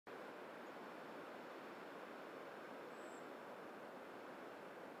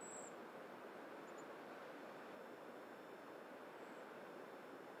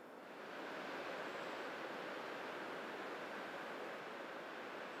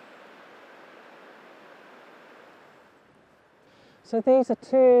So these are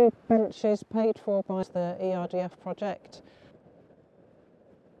 2 benches paid for by the ERDF project,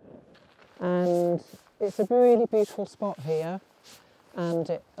 and it's a really beautiful spot here,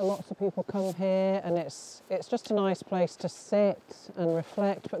 and lots of people come here, and it's just a nice place to sit and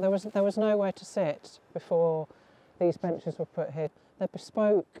reflect. But there was nowhere to sit before these benches were put here. They're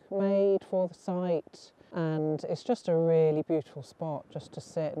bespoke, made for the site, and it's just a really beautiful spot just to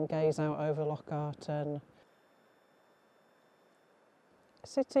sit and gaze out over Lochside.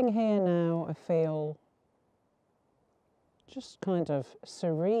 Sitting here now, I feel just kind of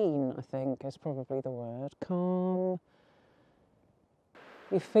serene, I think is probably the word. Calm.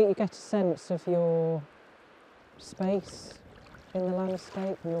 You get a sense of your space in the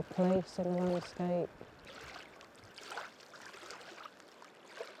landscape, and your place in the landscape.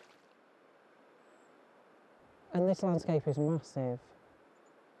 And this landscape is massive.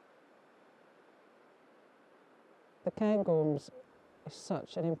 The Cairngorms is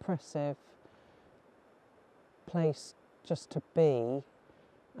such an impressive place just to be,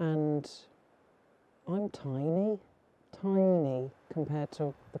 and I'm tiny compared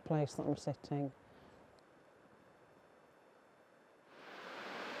to the place that I'm sitting.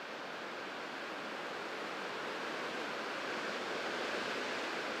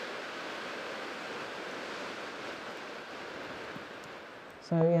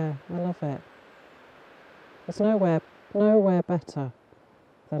 So yeah, I love it. There's nowhere better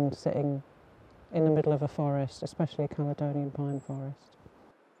than sitting in the middle of a forest, especially a Caledonian pine forest.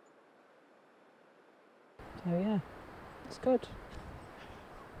 So yeah, it's good.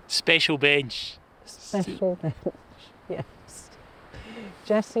 Special bench. Special bench, yes.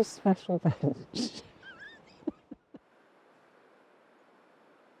 Jessie's special bench.